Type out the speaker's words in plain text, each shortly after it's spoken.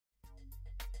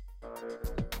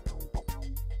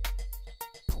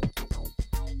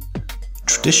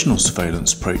Traditional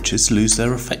surveillance approaches lose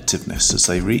their effectiveness as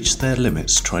they reach their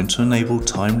limits, trying to enable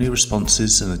timely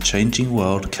responses in a changing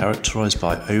world characterized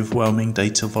by overwhelming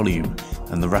data volume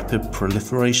and the rapid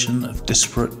proliferation of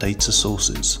disparate data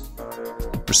sources.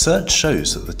 Research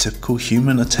shows that the typical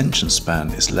human attention span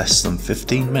is less than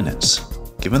 15 minutes.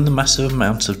 Given the massive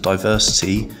amount of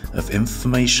diversity of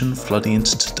information flooding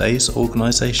into today's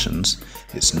organizations,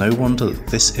 it's no wonder that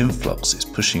this influx is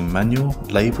pushing manual,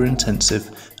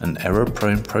 labor-intensive and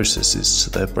error-prone processes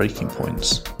to their breaking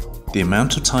points. The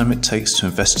amount of time it takes to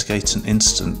investigate an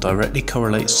incident directly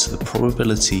correlates to the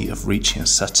probability of reaching a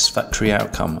satisfactory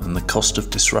outcome and the cost of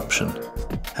disruption.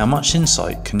 How much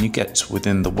insight can you get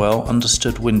within the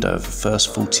well-understood window of the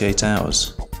first 48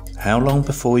 hours? How long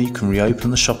before you can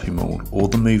reopen the shopping mall or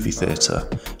the movie theatre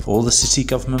or the city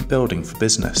government building for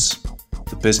business?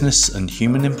 The business and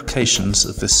human implications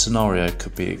of this scenario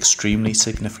could be extremely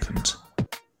significant.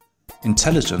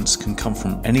 Intelligence can come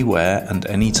from anywhere and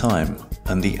any time,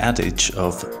 and the adage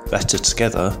of better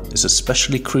together is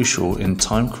especially crucial in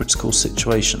time-critical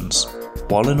situations.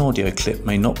 While an audio clip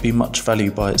may not be much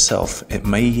value by itself, it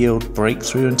may yield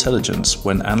breakthrough intelligence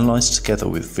when analysed together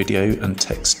with video and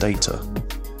text data.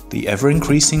 The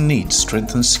ever-increasing need to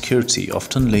strengthen security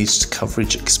often leads to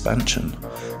coverage expansion,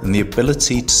 and the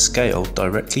ability to scale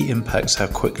directly impacts how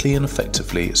quickly and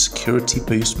effectively a security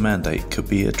boost mandate could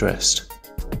be addressed.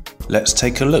 Let's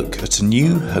take a look at a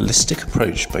new holistic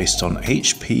approach based on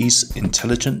HP's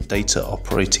Intelligent Data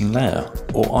Operating Layer,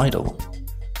 or IDOL.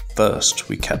 First,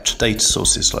 we capture data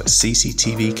sources like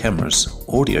CCTV cameras,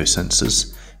 audio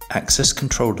sensors, access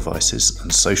control devices,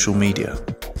 and social media.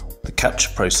 The capture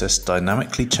process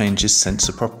dynamically changes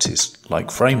sensor properties,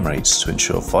 like frame rates, to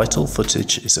ensure vital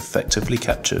footage is effectively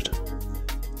captured.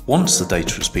 Once the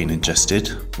data has been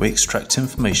ingested, we extract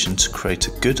information to create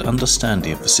a good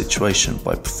understanding of the situation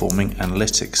by performing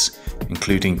analytics,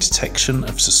 including detection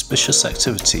of suspicious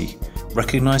activity,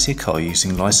 recognizing a car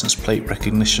using license plate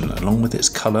recognition along with its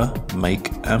color,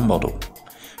 make, and model,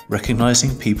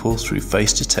 recognizing people through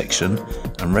face detection,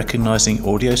 and recognizing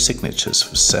audio signatures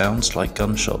for sounds like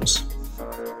gunshots.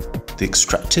 The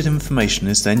extracted information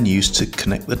is then used to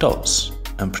connect the dots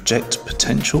and project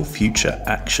potential future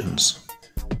actions.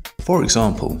 For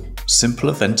example, simple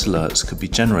event alerts could be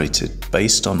generated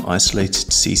based on isolated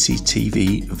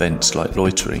CCTV events like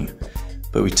loitering,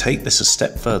 but we take this a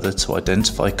step further to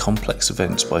identify complex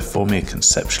events by forming a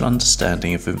conceptual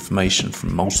understanding of information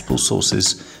from multiple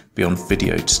sources beyond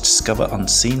video to discover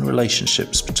unseen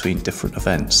relationships between different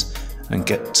events and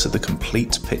get to the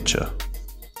complete picture.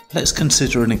 Let's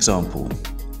consider an example.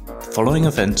 The following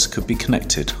events could be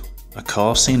connected: a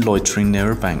car seen loitering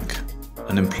near a bank,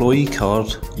 an employee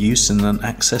card used in an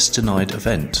access denied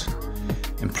event,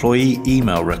 employee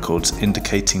email records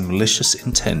indicating malicious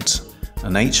intent,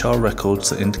 and HR records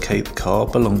that indicate the car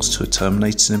belongs to a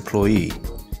terminated employee.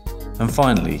 And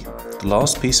finally, the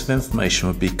last piece of information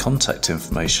would be contact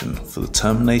information for the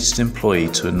terminated employee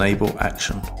to enable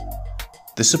action.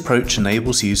 This approach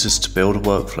enables users to build a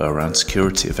workflow around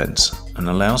security events and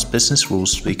allows business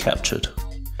rules to be captured.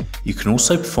 You can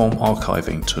also perform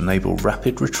archiving to enable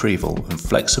rapid retrieval and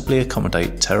flexibly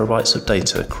accommodate terabytes of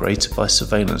data created by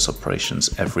surveillance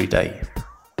operations every day.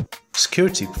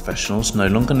 Security professionals no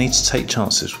longer need to take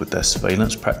chances with their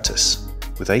surveillance practice.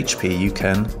 With HP, you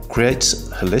can create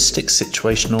holistic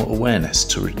situational awareness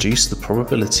to reduce the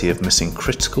probability of missing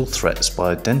critical threats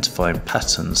by identifying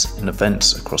patterns in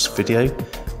events across video,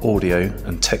 audio,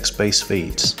 and text-based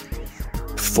feeds.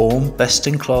 Perform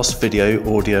best-in-class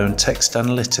video, audio, and text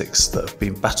analytics that have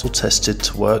been battle-tested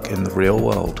to work in the real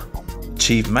world.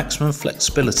 Achieve maximum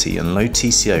flexibility and low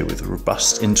TCO with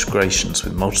robust integrations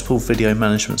with multiple video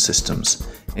management systems,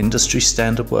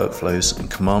 industry-standard workflows,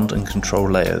 and command and control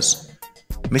layers.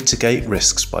 Mitigate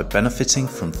risks by benefiting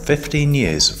from 15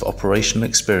 years of operational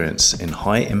experience in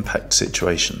high-impact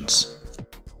situations.